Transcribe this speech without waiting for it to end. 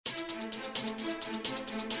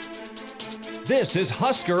This is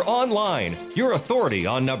Husker Online, your authority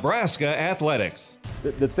on Nebraska athletics.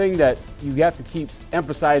 The thing that you have to keep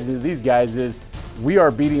emphasizing to these guys is we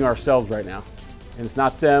are beating ourselves right now. And it's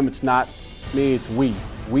not them, it's not me, it's we.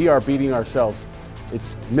 We are beating ourselves.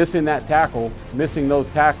 It's missing that tackle, missing those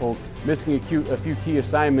tackles, missing a few key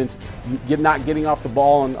assignments, not getting off the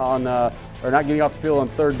ball or not getting off the field on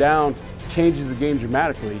third down changes the game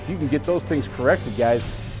dramatically. If you can get those things corrected, guys,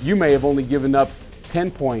 you may have only given up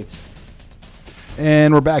 10 points.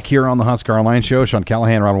 And we're back here on the Husker Online Show. Sean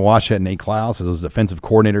Callahan, Robin Washut, and Nate Klaus as his defensive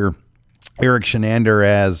coordinator, Eric Shenander.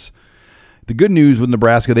 As the good news with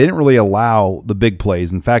Nebraska, they didn't really allow the big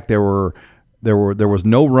plays. In fact, there was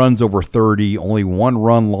no runs over 30, only one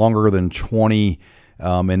run longer than 20,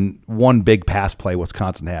 and one big pass play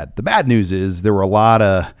Wisconsin had. The bad news is there were a lot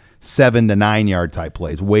of 7 to 9 yard type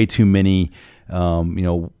plays, way too many,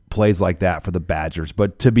 plays like that for the Badgers.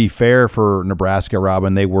 But to be fair for Nebraska,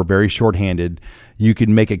 Robin, they were very shorthanded. You could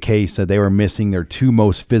make a case that they were missing their two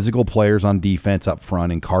most physical players on defense up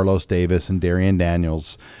front in Carlos Davis and Darian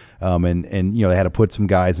Daniels. And they had to put some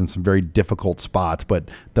guys in some very difficult spots. But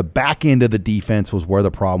the back end of the defense was where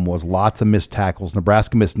the problem was. Lots of missed tackles.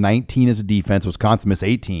 Nebraska missed 19 as a defense. Wisconsin missed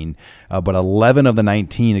 18. But 11 of the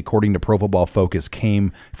 19, according to Pro Football Focus,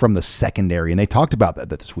 came from the secondary. And they talked about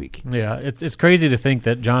that this week. Yeah, it's crazy to think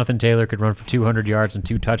that Jonathan Taylor could run for 200 yards and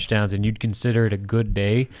 2 touchdowns, and you'd consider it a good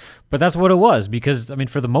day. But that's what it was because,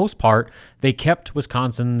 for the most part, they kept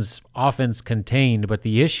Wisconsin's offense contained. But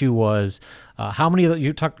the issue was how many –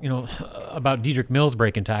 you talk about Dedrick Mills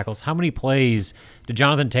breaking tackles. How many plays did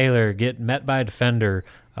Jonathan Taylor get met by a defender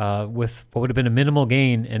with what would have been a minimal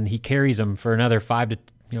gain, and he carries him for another 5 to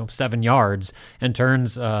 7 yards and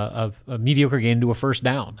turns a mediocre gain into a first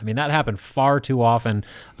down? That happened far too often.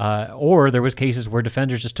 Or there was cases where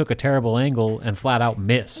defenders just took a terrible angle and flat out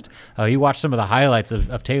missed. You watch some of the highlights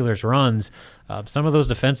of Taylor's runs. Some of those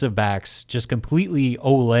defensive backs just completely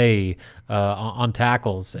ole on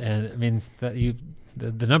tackles. And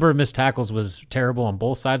the number of missed tackles was terrible on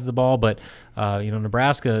both sides of the ball, but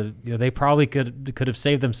Nebraska, they probably could have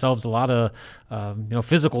saved themselves a lot of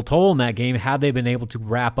physical toll in that game had they been able to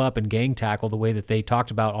wrap up and gang tackle the way that they talked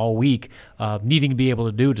about all week, needing to be able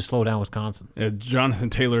to do to slow down Wisconsin. Jonathan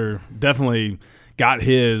Taylor definitely got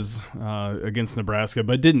his against Nebraska,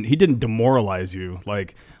 but he didn't demoralize you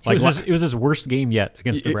it was his worst game yet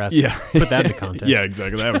against Nebraska. Yeah. Put that into context. Yeah,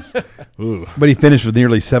 exactly. That was ooh. But he finished with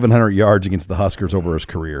nearly 700 yards against the Huskers over his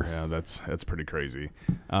career. Yeah, that's pretty crazy.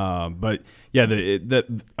 But yeah,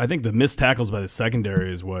 I think the missed tackles by the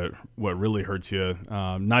secondary is what really hurts you.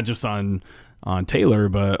 Not just on Taylor,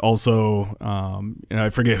 but also I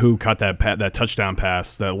forget who caught that touchdown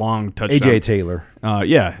pass, that long touchdown. AJ Taylor.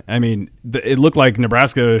 It looked like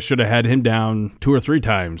Nebraska should have had him down 2 or 3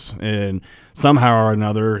 times, and somehow or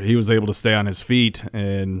another he was able to stay on his feet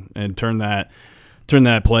and turn that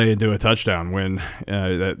play into a touchdown when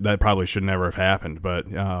that probably should never have happened.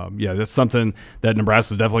 But that's something that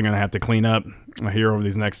Nebraska's definitely going to have to clean up here over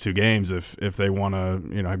these next 2 games if they want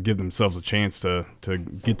to give themselves a chance to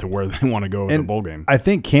get to where they want to go in the bowl game. I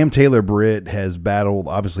think Cam Taylor-Britt has battled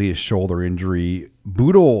obviously his shoulder injury.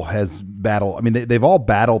 Boodle has battled. They've all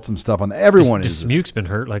battled some stuff on everyone. Dismuke's been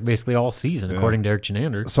hurt basically all season, according to Eric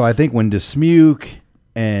Shenander. So I think when Dismuke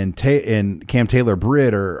and Cam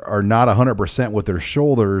Taylor-Britt are not 100% with their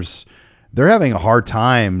shoulders, they're having a hard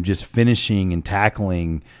time just finishing and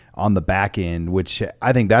tackling on the back end, which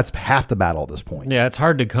I think that's half the battle at this point. Yeah, it's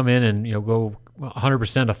hard to come in and go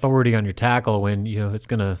 100% authority on your tackle when it's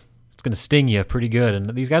gonna sting you pretty good.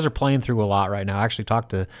 And these guys are playing through a lot right now. I actually talked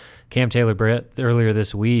to Cam Taylor-Britt earlier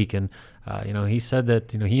this week, and he said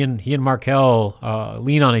that he and Markel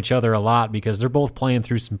lean on each other a lot because they're both playing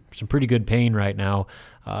through some pretty good pain right now,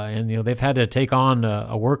 and they've had to take on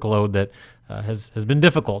a workload that has been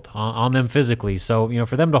difficult on them physically. So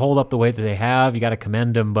for them to hold up the way that they have, you got to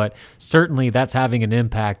commend them. But certainly that's having an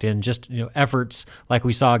impact in just efforts like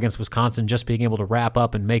we saw against Wisconsin, just being able to wrap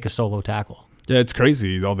up and make a solo tackle. Yeah, it's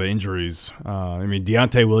crazy, all the injuries.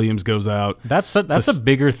 Deontay Williams goes out. That's a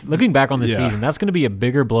bigger looking back on the season, that's going to be a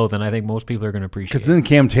bigger blow than I think most people are going to appreciate. Because then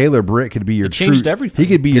Cam Taylor-Britt could be your changed everything. He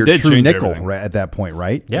could be your true nickel everything. At that point,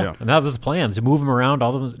 right? Yeah, and that was the plan, to move him around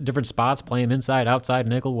all those different spots, play him inside, outside,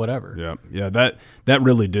 nickel, whatever. Yeah, that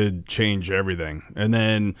really did change everything. And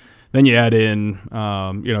then you add in,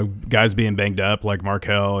 guys being banged up like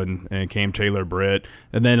Markel and Cam Taylor-Britt,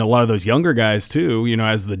 and then a lot of those younger guys too.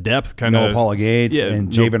 As the depth kind of Noah Paula-Gates and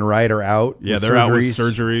Javen Wright are out. Yeah, they're out with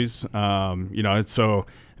surgeries. So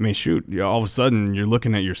shoot, all of a sudden you're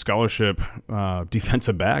looking at your scholarship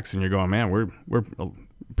defensive backs and you're going, man, we're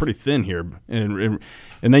pretty thin here, and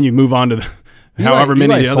then you move on to however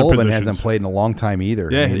many Eli of the other Sullivan positions. hasn't played in a long time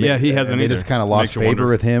either. Yeah, he hasn't They either. just kind of lost Makes you favor wonder.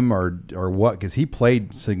 with him or what? Because he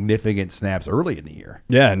played significant snaps early in the year.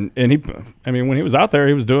 Yeah, and he, I mean, when he was out there,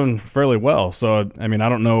 he was doing fairly well. So, I mean, I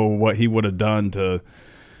don't know what he would have done to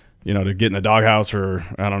get in the doghouse, or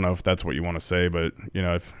I don't know if that's what you want to say, but,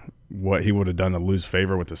 if what he would have done to lose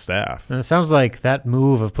favor with the staff. And it sounds like that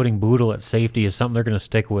move of putting Boodle at safety is something they're going to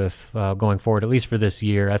stick with going forward, at least for this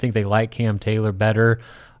year. I think they like Cam Taylor better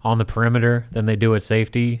on the perimeter than they do at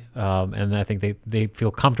safety, and I think they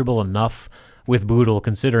feel comfortable enough with Boodle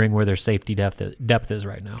considering where their safety depth is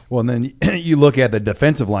right now. Well, and then you look at the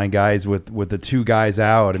defensive line guys with the two guys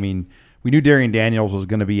out. I mean, we knew Darian Daniels was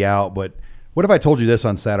going to be out, but what if I told you this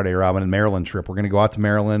on Saturday, Robin, and Maryland trip? We're going to go out to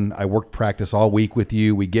Maryland. I worked practice all week with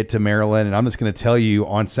you. We get to Maryland, and I'm just going to tell you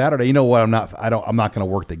on Saturday, you know what? I'm not going to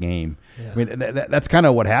work the game. Yeah. I mean, that's kind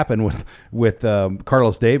of what happened with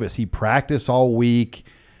Carlos Davis. He practiced all week.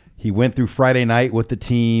 He went through Friday night with the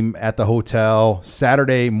team at the hotel.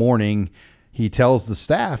 Saturday morning, he tells the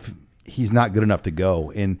staff he's not good enough to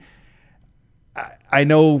go. And I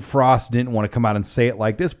know Frost didn't want to come out and say it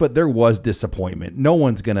like this, but there was disappointment. No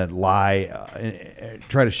one's going to lie and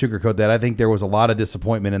try to sugarcoat that. I think there was a lot of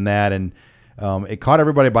disappointment in that, and it caught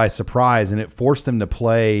everybody by surprise, and it forced them to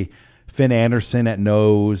play Finn Anderson at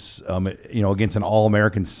nose, against an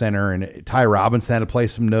All-American center, and Ty Robinson had to play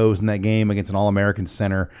some nose in that game against an All-American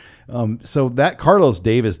center. So that Carlos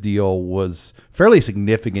Davis deal was fairly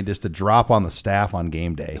significant just to drop on the staff on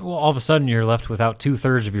game day. Well, all of a sudden you're left without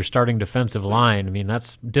 2/3 of your starting defensive line. I mean,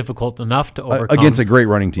 that's difficult enough to overcome against a great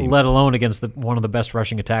running team, let alone against one of the best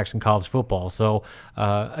rushing attacks in college football. So,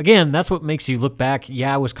 again, that's what makes you look back.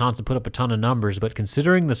 Yeah, Wisconsin put up a ton of numbers, but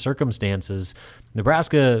considering the circumstances,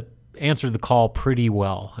 Nebraska answered the call pretty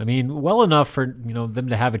well. I mean, well enough for them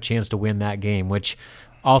to have a chance to win that game, which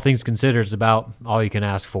all things considered is about all you can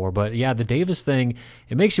ask for. But yeah, the Davis thing,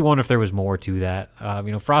 it makes you wonder if there was more to that.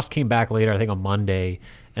 Frost came back later, I think on Monday,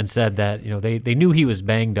 and said that they knew he was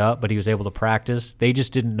banged up, but he was able to practice. They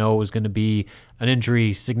just didn't know it was going to be an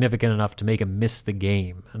injury significant enough to make him miss the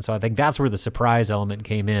game. And so I think that's where the surprise element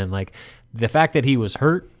came in. Like, the fact that he was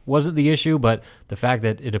hurt wasn't the issue, but the fact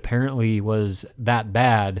that it apparently was that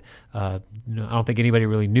bad, I don't think anybody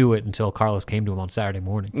really knew it until Carlos came to him on Saturday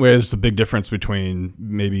morning. Well, there's a big difference between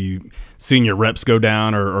maybe seeing your reps go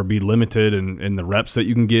down or be limited in the reps that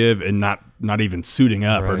you can give, and not even suiting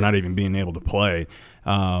up or not even being able to play.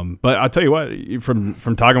 But I'll tell you what,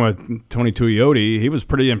 from talking with Tony Tuioti, he was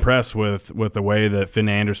pretty impressed with the way that Finn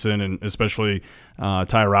Anderson and especially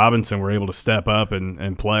Ty Robinson were able to step up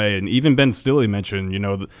and play. And even Ben Stilley mentioned,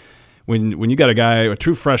 when you got a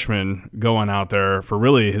true freshman going out there for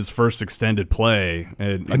really his first extended play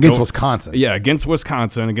against Wisconsin. Yeah, against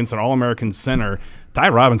Wisconsin, against an All-American center. Ty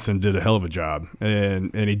Robinson did a hell of a job,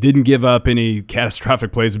 and he didn't give up any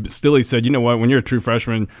catastrophic plays. Stilley said, you know what, when you're a true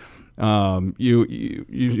freshman, you're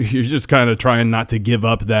just kind of trying not to give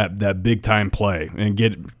up that big time play and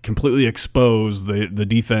get completely expose the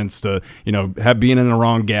defense to being in the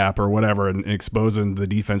wrong gap or whatever, and exposing the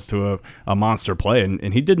defense to a monster play,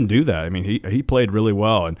 and he didn't do that. I mean, he played really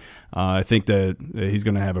well, and I think that he's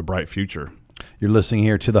going to have a bright future. You're listening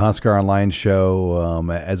here to the Husker Online show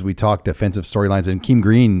as we talk defensive storylines, and Keem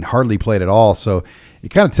Green hardly played at all, so it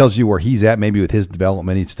kind of tells you where he's at maybe with his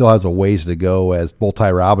development. He still has a ways to go, as both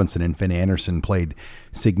Ty Robinson and Finn Anderson played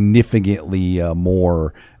significantly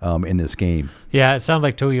more in this game. Yeah, it sounded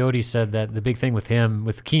like Tuioti said that the big thing with him,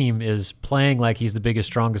 with Keem, is playing like he's the biggest,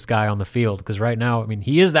 strongest guy on the field, because right now, I mean,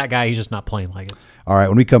 he is that guy, he's just not playing like it. All right,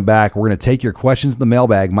 when we come back, we're going to take your questions in the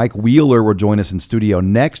mailbag. Mike Wheeler will join us in studio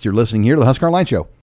next. You're listening here to the Husker Online Show.